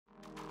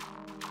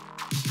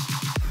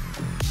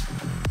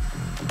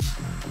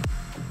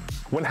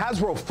When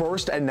Hasbro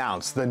first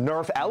announced the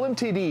Nerf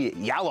LMTD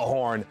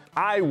Gjallarhorn,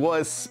 I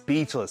was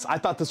speechless. I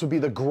thought this would be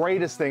the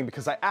greatest thing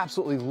because I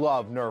absolutely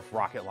love Nerf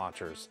rocket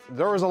launchers.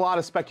 There was a lot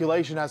of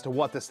speculation as to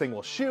what this thing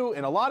will shoot,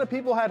 and a lot of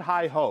people had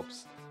high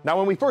hopes. Now,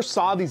 when we first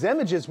saw these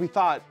images, we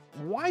thought,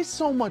 why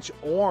so much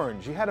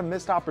orange? You had a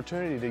missed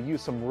opportunity to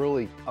use some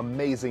really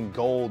amazing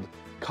gold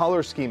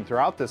color scheme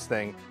throughout this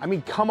thing. I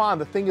mean, come on,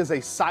 the thing is a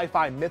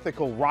sci-fi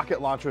mythical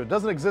rocket launcher. It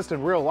doesn't exist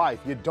in real life.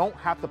 You don't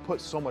have to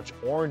put so much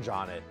orange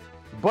on it.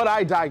 But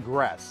I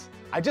digress.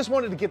 I just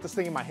wanted to get this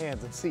thing in my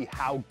hands and see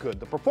how good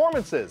the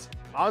performance is.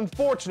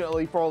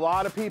 Unfortunately, for a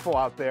lot of people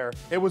out there,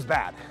 it was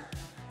bad.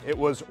 It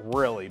was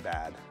really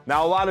bad.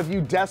 Now, a lot of you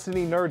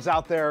Destiny nerds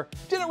out there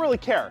didn't really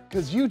care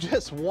because you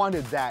just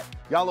wanted that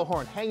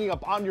Gjallarhorn hanging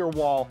up on your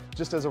wall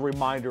just as a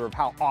reminder of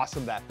how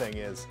awesome that thing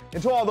is.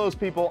 And to all those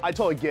people, I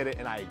totally get it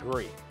and I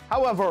agree.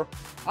 However,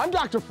 I'm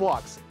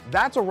DrFlux.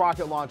 That's a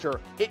rocket launcher.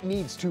 It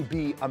needs to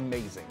be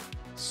amazing.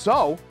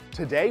 So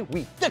today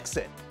we fix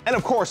it. And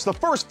of course, the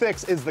first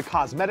fix is the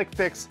cosmetic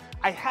fix.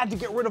 I had to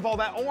get rid of all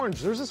that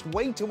orange. There's just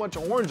way too much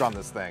orange on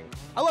this thing.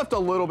 I left a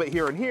little bit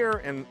here and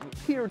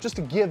here just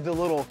to give the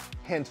little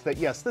hint that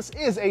yes, this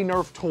is a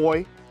Nerf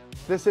toy.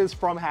 This is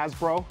from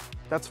Hasbro.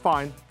 That's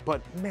fine.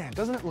 But man,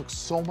 doesn't it look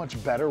so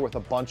much better with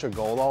a bunch of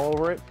gold all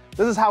over it?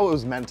 This is how it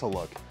was meant to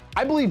look.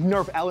 I believe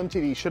Nerf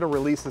LMTD should have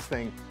released this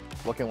thing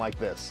looking like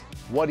this.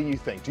 What do you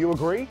think? Do you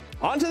agree?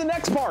 On to the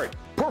next part,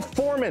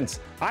 performance.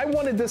 I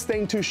wanted this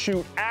thing to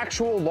shoot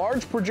actual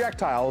large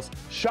projectiles,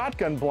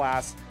 shotgun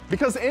blasts,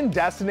 because in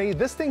Destiny,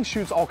 this thing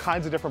shoots all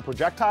kinds of different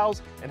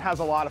projectiles and has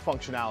a lot of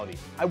functionality.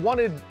 I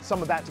wanted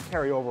some of that to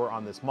carry over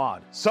on this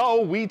mod.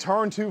 So we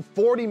turned to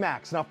 40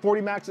 Max. Now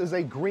 40 Max is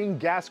a green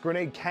gas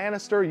grenade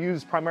canister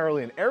used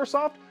primarily in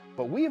airsoft,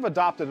 but we've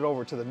adopted it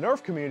over to the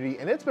Nerf community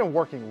and it's been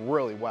working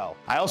really well.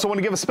 I also want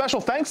to give a special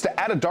thanks to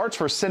Added Darts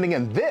for sending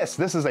in this.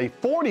 This is a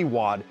 40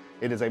 wad.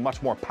 It is a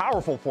much more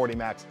powerful 40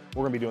 Max.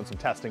 We're gonna be doing some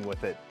testing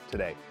with it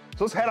today.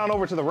 So let's head on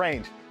over to the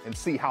range and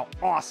see how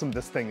awesome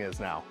this thing is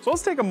now. So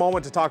let's take a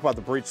moment to talk about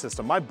the breach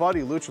system. My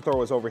buddy Luchathor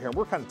was over here and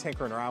we're kind of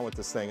tinkering around with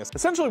this thing.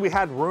 Essentially, we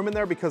had room in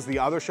there because the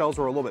other shells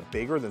were a little bit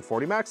bigger than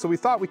 40 Max, so we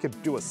thought we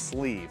could do a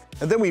sleeve.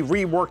 And then we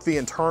reworked the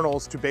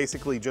internals to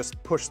basically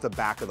just push the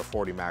back of the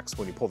 40 Max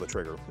when you pull the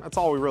trigger. That's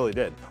all we really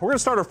did. We're gonna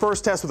start our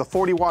first test with a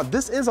 40 wad.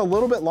 This is a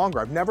little bit longer.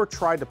 I've never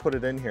tried to put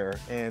it in here.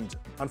 And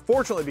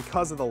unfortunately,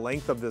 because of the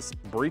length of this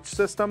breach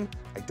system,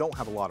 I don't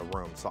have a lot of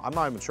room. So I'm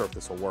not even sure if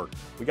this will work.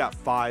 We got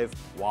 5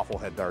 waffle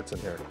head darts in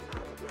here.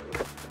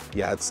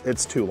 Yeah,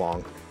 it's too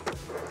long.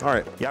 All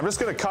right, yeah, I'm just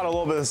gonna cut a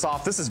little bit of this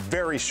off. This is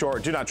very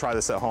short. Do not try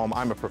this at home.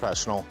 I'm a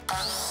professional.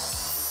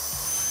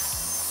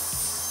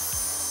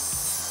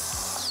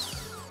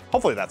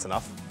 Hopefully that's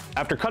enough.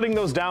 After cutting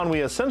those down,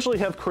 we essentially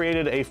have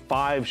created a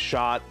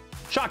 5-shot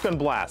shotgun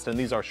blast, and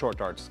these are short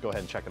darts. Go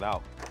ahead and check it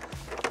out.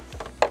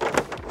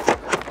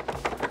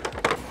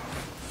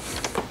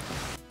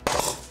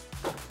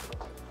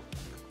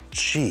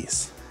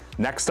 Jeez.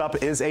 Next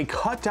up is a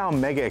cut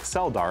down Mega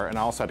XL dart, and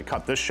I also had to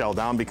cut this shell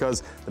down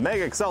because the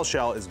Mega XL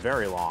shell is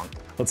very long.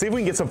 Let's see if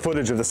we can get some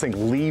footage of this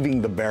thing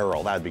leaving the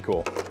barrel. That'd be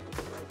cool.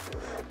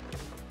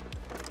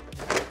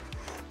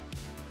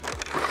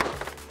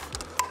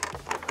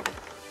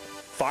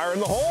 Fire in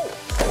the hole.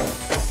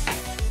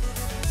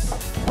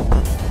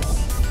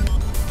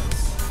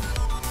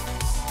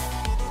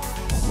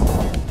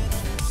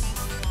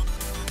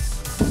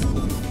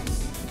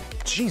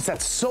 Jeez,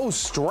 that's so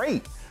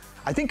straight.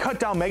 I think cut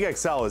down Mega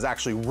XL is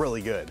actually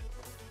really good.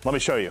 Let me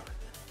show you.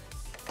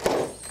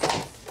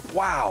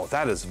 Wow,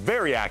 that is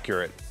very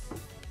accurate.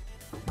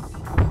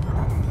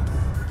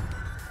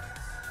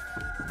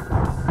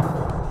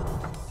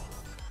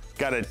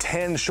 Got a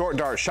 10 short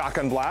dart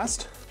shotgun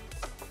blast.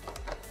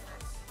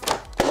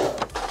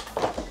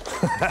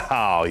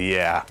 Oh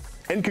yeah.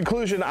 In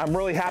conclusion, I'm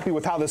really happy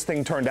with how this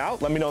thing turned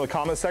out. Let me know in the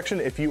comment section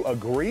if you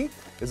agree.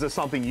 Is this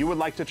something you would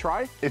like to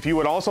try? If you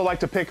would also like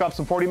to pick up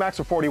some 40 Max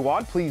or 40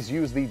 Wad, please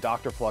use the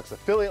DrFlux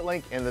affiliate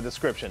link in the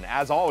description.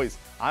 As always,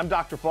 I'm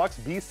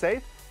DrFlux. Be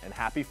safe and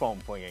happy foam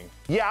flinging.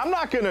 Yeah, I'm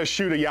not gonna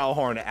shoot a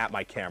Gjallarhorn at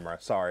my camera,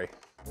 sorry.